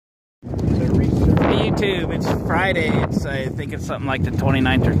YouTube, it's Friday. I think it's something like the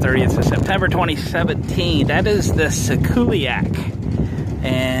 29th or 30th of September 2017. That is the Sikuliaq.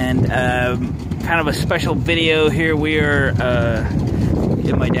 And kind of a special video here. We are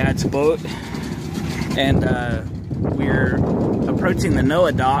in my dad's boat. And we're approaching the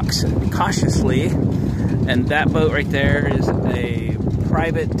NOAA docks cautiously. And that boat right there is a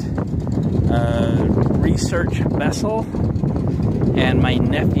private research vessel. And my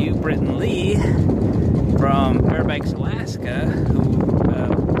nephew, Britton Lee, from Fairbanks, Alaska,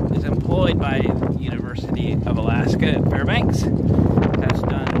 who is employed by the University of Alaska at Fairbanks, has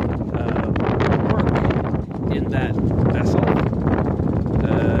done work in that vessel.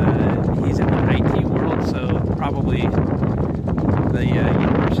 He's in the IT world, so probably the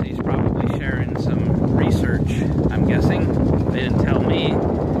university is probably sharing some research, I'm guessing. They didn't tell me.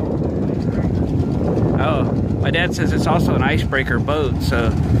 Oh, my dad says it's also an icebreaker boat, so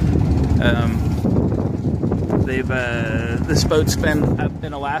this boat's been up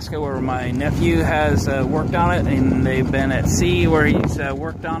in Alaska where my nephew has worked on it, and they've been at sea where he's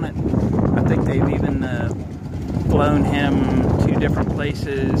worked on it. I think they've even flown him to different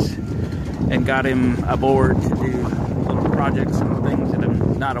places and got him aboard to do little projects and things that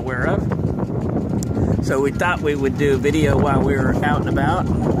I'm not aware of. So we thought we would do a video while we were out and about.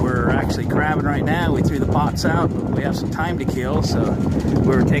 We're actually crabbing right now. We threw the pots out, but we have some time to kill, so we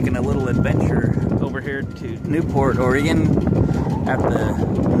were taking a little adventure over here to Newport, Oregon at the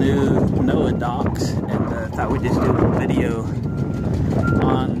new NOAA docks, and thought we'd just do a video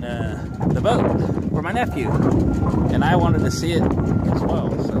on the boat for my nephew. And I wanted to see it as well,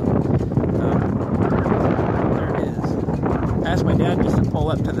 so there it is. I asked my dad just to pull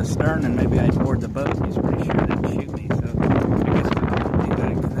up to the stern and maybe I'd board the boat. He's pretty sure he didn't shoot me, so I guess we can do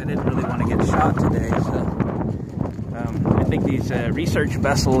that because I didn't really want to get shot today. So I think these research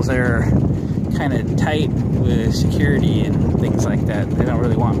vessels are kind of tight with security and things like that. They don't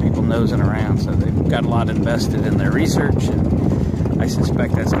really want people nosing around, so they've got a lot invested in their research, and I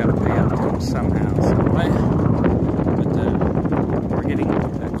suspect that's got to pay out to them somehow, some way. But we're getting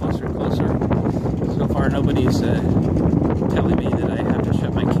closer and closer. So far, nobody's telling me that I have to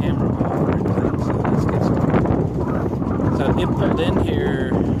shut my camera off or anything, so let's get started. So it pulled in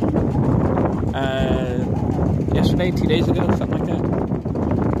here yesterday, 2 days ago, something like that.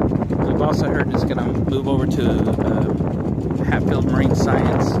 We've also heard it's going to move over to Hatfield Marine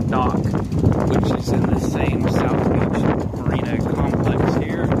Science Dock, which is in the same South Beach Marina complex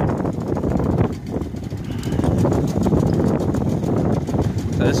here.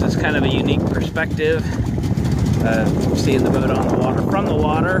 So this is kind of a unique perspective. Seeing the boat on the water, from the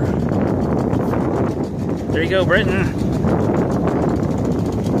water. There you go, Britton.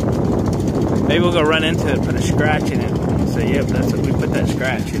 Maybe we'll go run into it, put a scratch in it, and say, yep, that's what we put that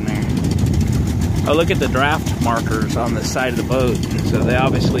scratch in there. Oh, look at the draft markers on the side of the boat. So they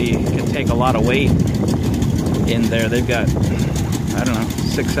obviously can take a lot of weight in there. They've got, I don't know,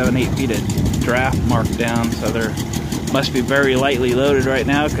 6, 7, 8 feet of draft marked down. So they're must be very lightly loaded right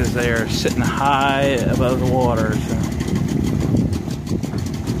now because they are sitting high above the water. So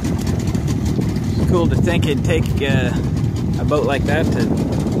it's cool to think it'd take a boat like that to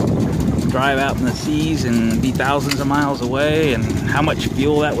drive out in the seas and be thousands of miles away, and how much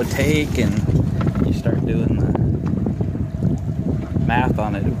fuel that would take, and you start doing the math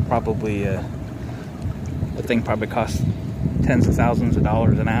on it. It would probably the thing probably costs tens of thousands of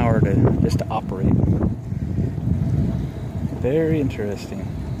dollars an hour just to operate. Very interesting.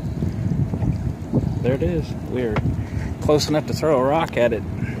 There it is. We're close enough to throw a rock at it.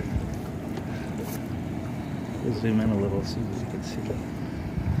 We'll zoom in a little, see if you can see it.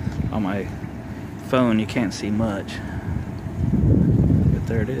 On my phone you can't see much, but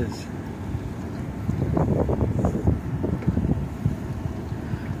there it is.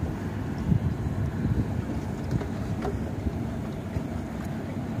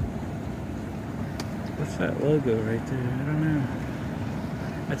 What's that logo right there? I don't know.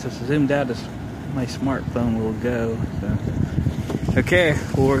 That's as zoomed out as my smartphone will go. So. Okay,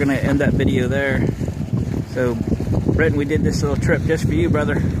 well, we're gonna end that video there. So, Britton, we did this little trip just for you,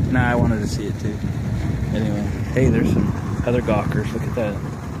 brother. Nah, I wanted to see it too. Anyway, hey, there's some other gawkers. Look at that.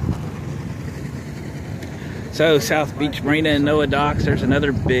 So, South Beach Marina and NOAA docks. There's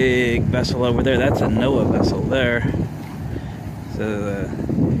another big vessel over there. That's a NOAA vessel there. So,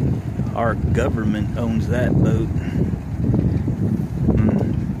 our government owns that boat.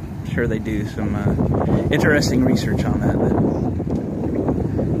 I'm sure they do some interesting research on that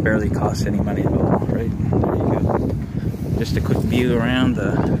barely costs any money at all, right? There you go. Just a quick view around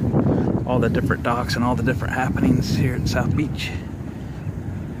all the different docks and all the different happenings here at South Beach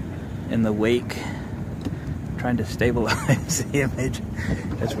in the wake trying to stabilize the image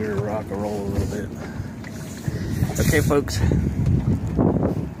as we rock and roll a little bit. Okay, folks.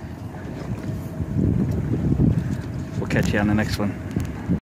 We'll catch you on the next one.